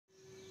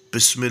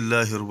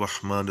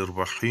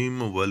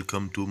बिस्मिल्लाहिर्रहमानिर्रहीम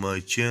welcome to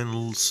my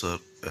channel sir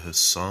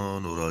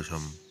एहसान और आज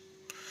हम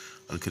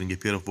करेंगे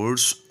pair of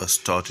words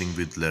starting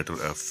with later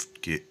F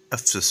के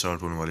एफ से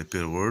स्टार्ट होने वाले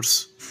pair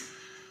words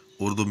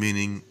Urdu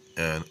meaning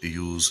and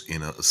use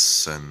in a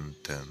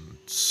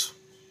sentence.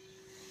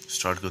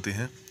 Start करते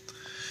हैं।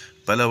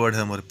 पहला वर्ड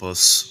है हमारे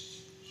पास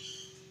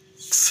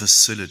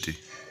फैसिलिटी।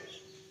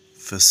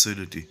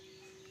 फैसिलिटी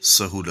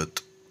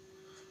सहूलत।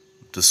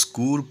 The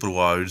school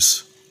provides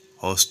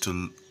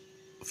hostel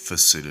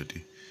facility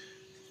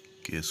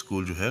कि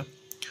स्कूल जो है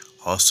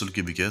हॉस्टल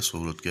की भी क्या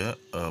सहूलत क्या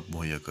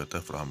मुहैया करता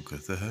है, फराहम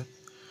करता है।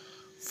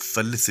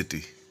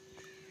 फेलिसिटी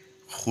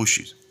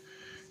खुशी।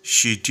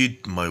 She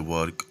did my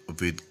work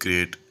with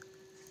great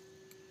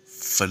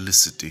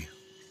felicity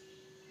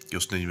कि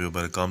उसने जो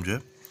मेरा काम जो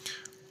है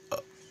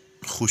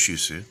खुशी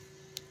से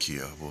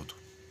किया बहुत।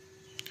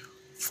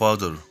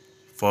 फादर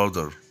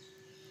फादर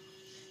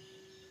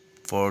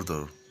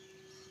फादर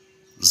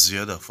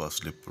ज़्यादा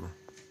फासले पर।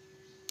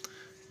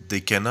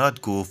 They cannot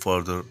go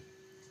further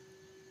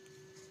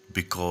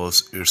because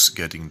it's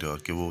getting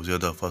dark कि वो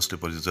ज़्यादा फासले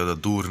पर ज़्यादा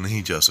दूर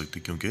नहीं जा सकती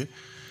क्योंकि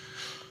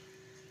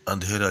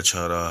अंधेरा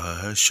छा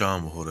रहा है,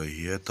 शाम हो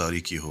रही है,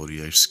 तारीकी हो रही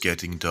है। It's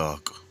getting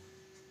dark.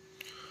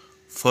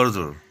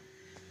 Further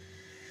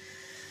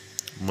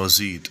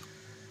मज़ीद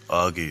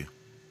आगे।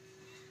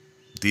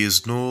 There is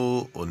no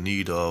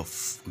need of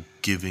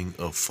giving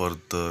a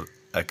further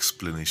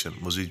explanation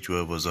मज़ीद जो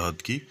है वज़ाहत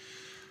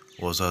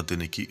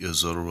देने की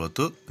ज़रूरत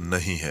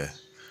नहीं है।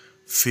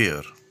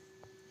 Fair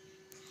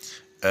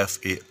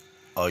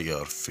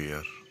FAIR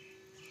fair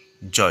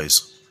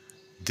जायज़।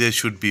 There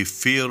should be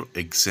fair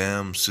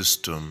exam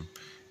system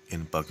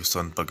in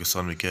Pakistan.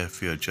 Pakistan में क्या है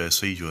फेयर जायज़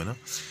सही जो है ना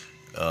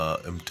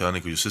इम्तिहान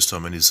का जो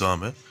सिस्टम है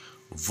निज़ाम है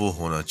वो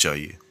होना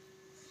चाहिए।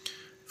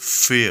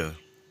 फेयर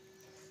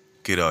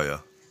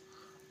किराया।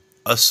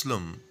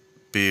 Aslam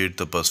paid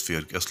the bus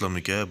fair Aslam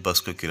ने क्या है बस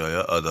का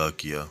किराया अदा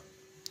किया।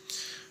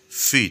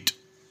 फीट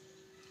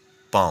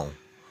पाँव।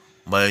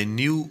 My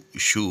new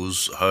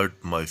shoes hurt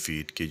my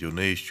feet के जो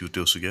नए जूते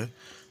उससे क्या है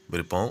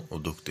मेरे पाँव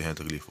दुखते हैं,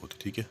 तकलीफ़ होती।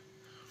 ठीक है,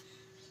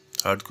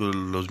 हर्ट को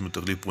लफ्ज़ में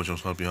तकलीफ़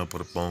पहुँचाना यहाँ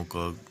पर पाँव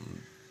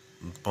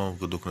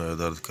का दुखना या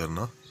दर्द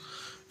करना।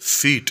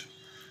 फीट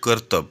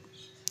करतब।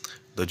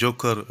 द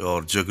जोकर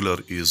और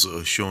juggler is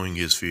showing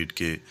his feet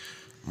के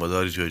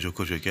मदारी जो है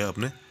जोकर जो क्या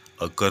अपने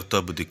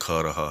करतब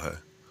दिखा रहा है।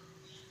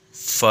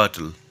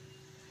 फाटल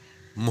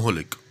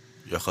मुहलिक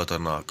या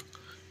ख़तरनाक।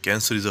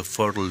 कैंसर इज़ अ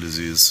फर्टल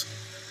डिजीज़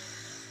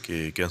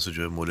कि कैंसर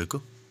जो है मुहलिक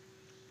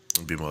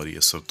बीमारी है,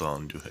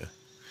 सरतान जो है।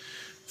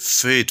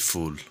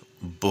 फेटफुल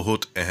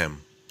बहुत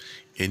अहम।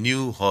 A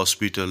new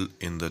hospital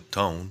in the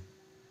town.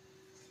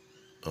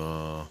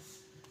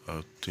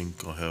 I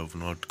think I have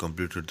not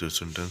completed this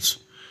sentence,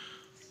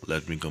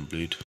 let me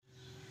complete.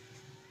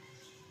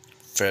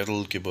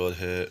 फेटल के बाद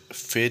है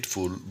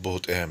फेटफुल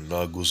बहुत अहम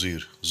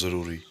नागुज़ीर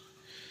ज़रूरी।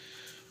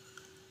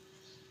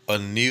 A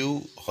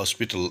new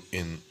hospital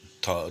in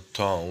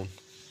town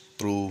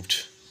proved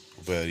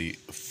very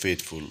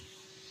faithful.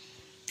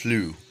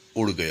 Flew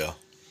उड़ गया।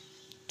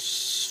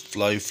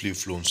 Fly flew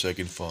flown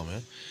second form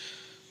है।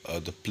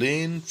 The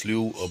plane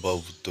flew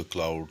above the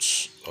clouds.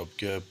 अब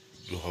क्या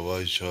जो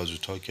हवाई जहाज जो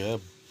था क्या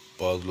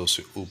बादलों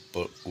से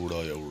ऊपर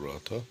उड़ा या उड़ रहा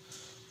था।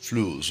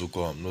 Flu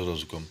ज़ुकाम नज़ला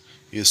ज़ुकाम।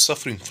 He is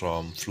suffering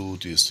from flu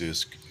these days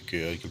के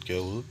आजकल क्या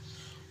वो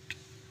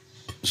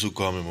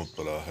ज़ुकाम में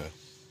मुब्तला है।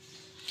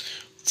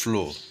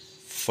 Floor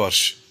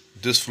फर्श।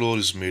 This floor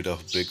is made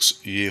of BRICS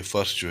ये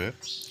फर्श जो है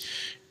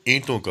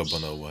ईंटों का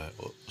बना हुआ है।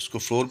 उसको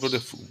फ्लोर पर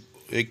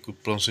एक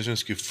प्रोनाउंसिएशन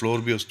इसकी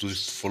फ्लोर भी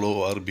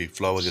फ्लोर भी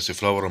फ्लावर जैसे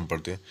फ्लावर हम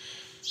पढ़ते हैं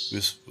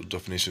इस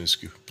डेफिनेशन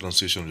इसकी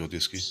प्रोनाउंसिएशन जो होती है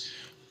इसकी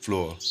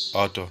फ्लोर।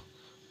 आटा।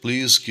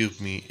 Please give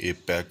me A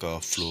pack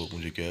of floor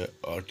मुझे क्या है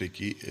आटे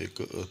की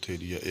एक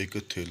थैली या एक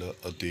थैला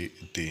दे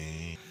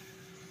दें।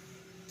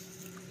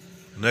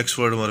 नेक्स्ट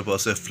वर्ड हमारे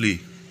पास है फ्ली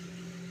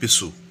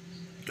पिस्सू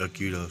या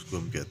कीड़ा उसको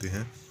हम कहते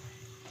हैं।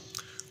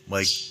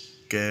 माई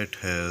कैट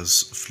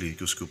हैज़ फ्ली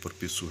कि उसके ऊपर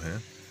पिस्सू हैं।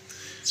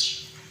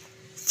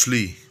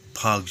 फ्ली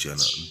भाग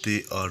जाना।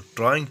 They are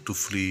trying to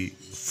flee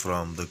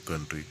from the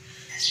country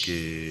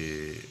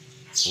के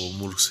वो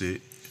मुल्क से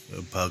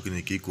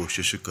भागने की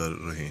कोशिश कर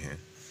रहे हैं।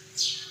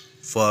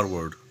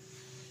 फॉरवर्ड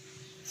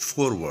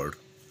फॉरवर्ड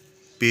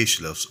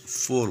पेश लफ्ज़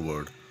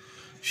forward.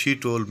 She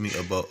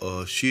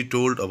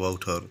told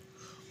about her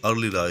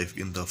early life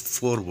in the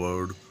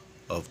forward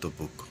of the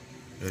book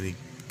यानी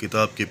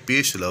किताब के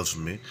पेश लफ्ज़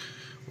में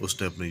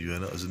उसने अपनी जो है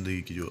ना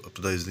ज़िंदगी की जो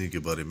इब्तदाई ज़िंदगी के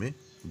बारे में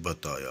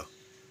बताया।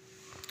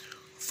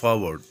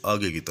 फॉरवर्ड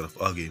आगे की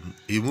तरफ आगे।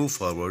 ही move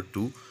forward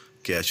to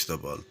catch the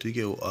ball ठीक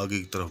है वो आगे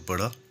की तरफ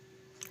बढ़ा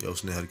या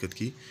उसने हरकत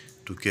की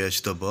टू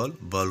कैच द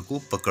बॉल को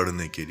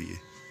पकड़ने के लिए।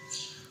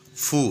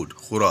 फूड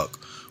खुराक।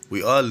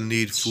 We all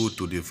need food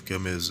to live कि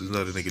हमें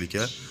ज़िंदा रहने के लिए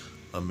क्या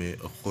हमें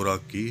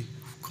खुराक की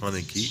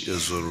खाने की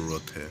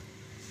ज़रूरत है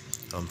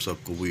हम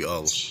सबको। We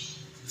all.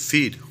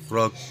 फीड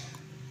खुराक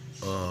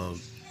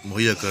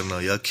मुहैया करना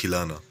या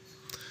खिलाना।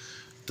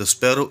 The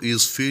sparrow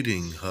is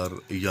feeding her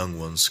young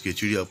ones कि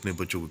चिड़िया अपने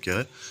बच्चों को क्या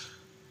है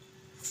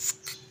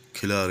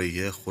کھلا رہی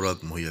ہے,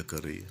 خوراک مہیا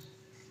کر رہی ہے,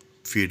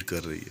 فیڈ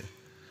کر رہی ہے.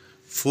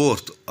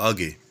 فورتھ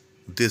آگے,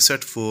 دے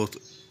سیٹ فورتھ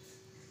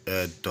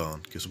ایٹ ڈان,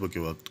 کہ صبح کے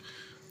وقت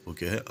وہ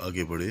کیا ہے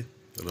آگے بڑھے,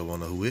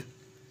 روانہ ہوئے.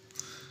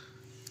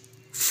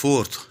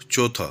 فورتھ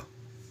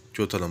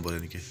چوتھا نمبر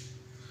یعنی کہ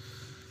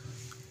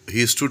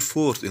ہی اسٹوڈ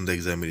فورتھ ان دا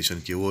ایگزامینیشن,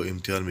 کہ وہ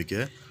امتحان میں کیا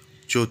ہے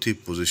چوتھی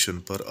پوزیشن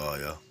پر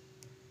آیا.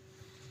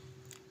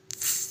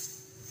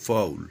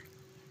 فاؤل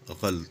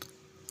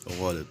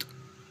غلط.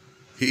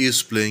 ہی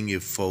is playing a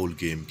foul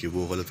game, کہ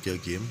وہ غلط کیا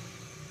گیم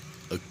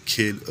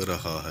کھیل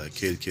رہا ہے,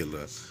 کھیل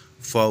رہا ہے.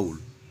 فاؤل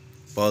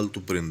پالتو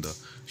پرندہ.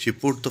 شی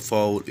پٹ دا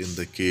فاؤل ان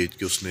دا کیج,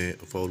 کہ اس نے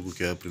فاؤل کو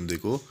کیا پرندے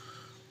کو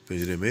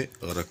پنجرے میں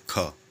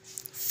رکھا.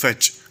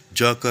 فیچ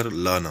جا کر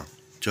لانا.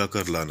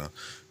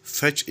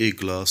 Fetch a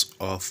glass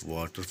of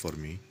water for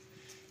me,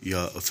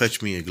 یا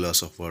fetch me a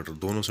glass of water,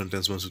 دونوں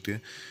سینٹینس بن سکتے ہیں.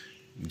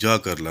 جا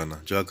کر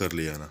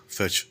لے آنا.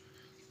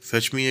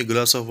 Fetch me a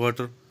glass of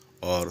water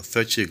اور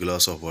fetch a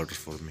glass of water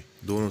for me,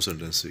 دونوں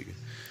سینٹینس سے.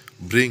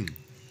 برنگ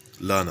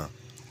لانا.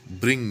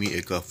 برنگ می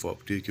اے کپ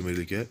آف ٹی, کہ میرے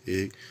لیے کیا ہے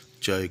ایک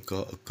چائے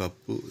کا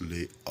کپ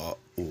لے آؤ.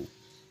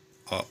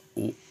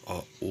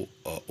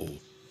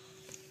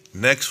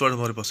 نیکسٹ ورڈ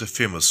ہمارے پاس ہے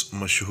فیمس,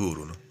 مشہور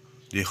ہونا.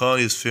 یہ خان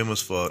از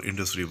فیمس فار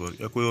انڈس ریور,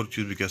 یا کوئی اور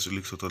چیز بھی کیسے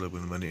لکھ سکتا ہے,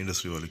 میں نے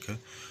انڈس ریور لکھا ہے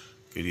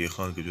کہ یہ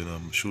خان کی جو نا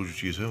مشہور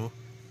چیز ہے وہ,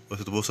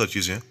 ویسے تو بہت ساری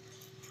چیزیں ہیں,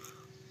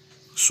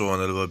 سوان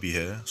الوا بھی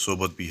ہے,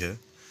 صحبت بھی ہے,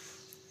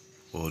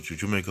 اور جو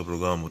جمعے کا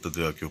پروگرام ہوتا ہے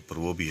دریا کے اوپر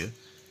وہ بھی ہے.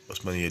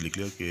 بس میں نے یہ لکھ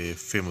لیا کہ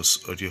فیمس,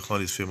 یہ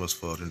خان از فیمس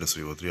فار انڈس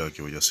ریور, دریا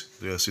کی وجہ سے,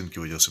 دریا سندھ کی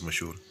وجہ سے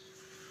مشہور.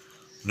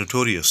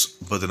 نوٹوریس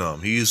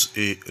بدنام, ہی از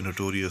اے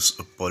نوٹوریس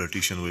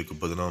پولیٹیشین, وہ ایک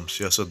بدنام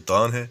سیاست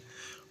دان ہے.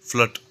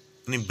 فلٹ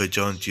یعنی بے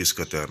جان چیز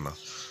کا تیرنا.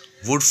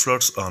 ووڈ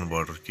فلٹس آن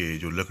واٹر, کہ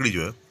جو لکڑی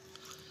جو ہے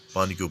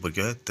پانی کے اوپر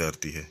کیا ہے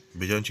تیرتی ہے,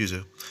 بے جان چیز ہے,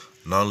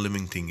 نان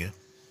لیونگ تھنگ ہے.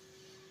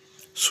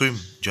 سوئم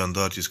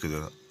جاندار چیز کا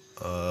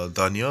تیرنا.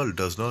 Daniyal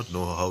does not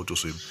know how to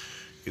swim,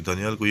 کہ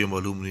دانیال کو یہ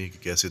معلوم نہیں کہ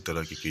کیسے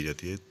تیراکی کی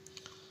جاتی ہے,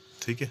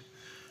 ٹھیک ہے.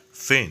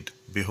 فینٹ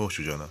بے ہوش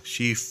ہو جانا.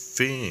 شی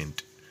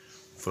فینٹ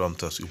فرام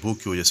تھرسٹ,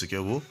 بھوک کی وجہ سے کیا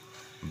وہ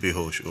بے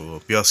ہوش,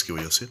 پیاس کی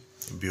وجہ سے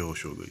بے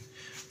ہوش ہو گئی.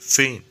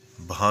 فین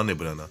بہانے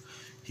بنانا.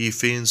 ہی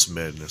فینس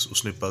میڈنس,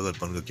 اس نے پاگل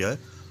پن کا کیا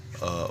ہے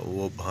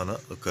وہ بہانا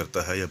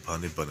کرتا ہے یا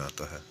بہانے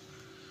بناتا ہے,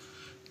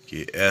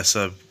 کہ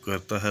ایسا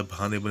کرتا ہے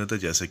بہانے بناتا ہے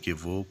جیسے کہ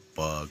وہ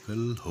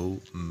پاگل ہو,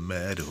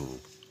 میڈ ہو.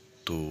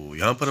 تو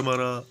یہاں پر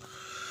ہمارا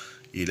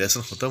یہ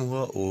لیسن ختم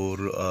ہوا,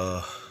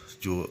 اور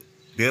جو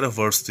پیئر آف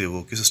ورڈس تھے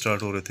وہ کس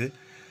اسٹارٹ ہو رہے تھے,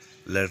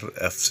 لیٹر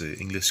ایف سے,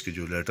 انگلش کے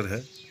جو لیٹر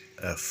ہے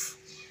ایف.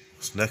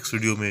 نیکسٹ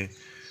ویڈیو میں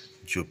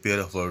جو پیئر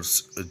آف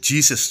ورڈس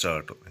جی سے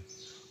اسٹارٹ ہو رہے ہیں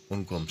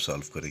ان کو ہم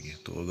سالو کریں گے.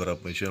 تو اگر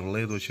آپ میرے چینل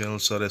نہیں تو چینل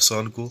سارے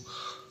احسان کو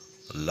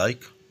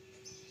لائک,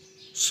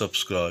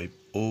 سبسکرائب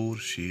اور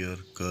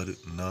شیئر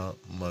کرنا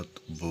مت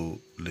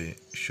بھولیں.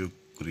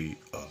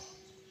 شکریہ.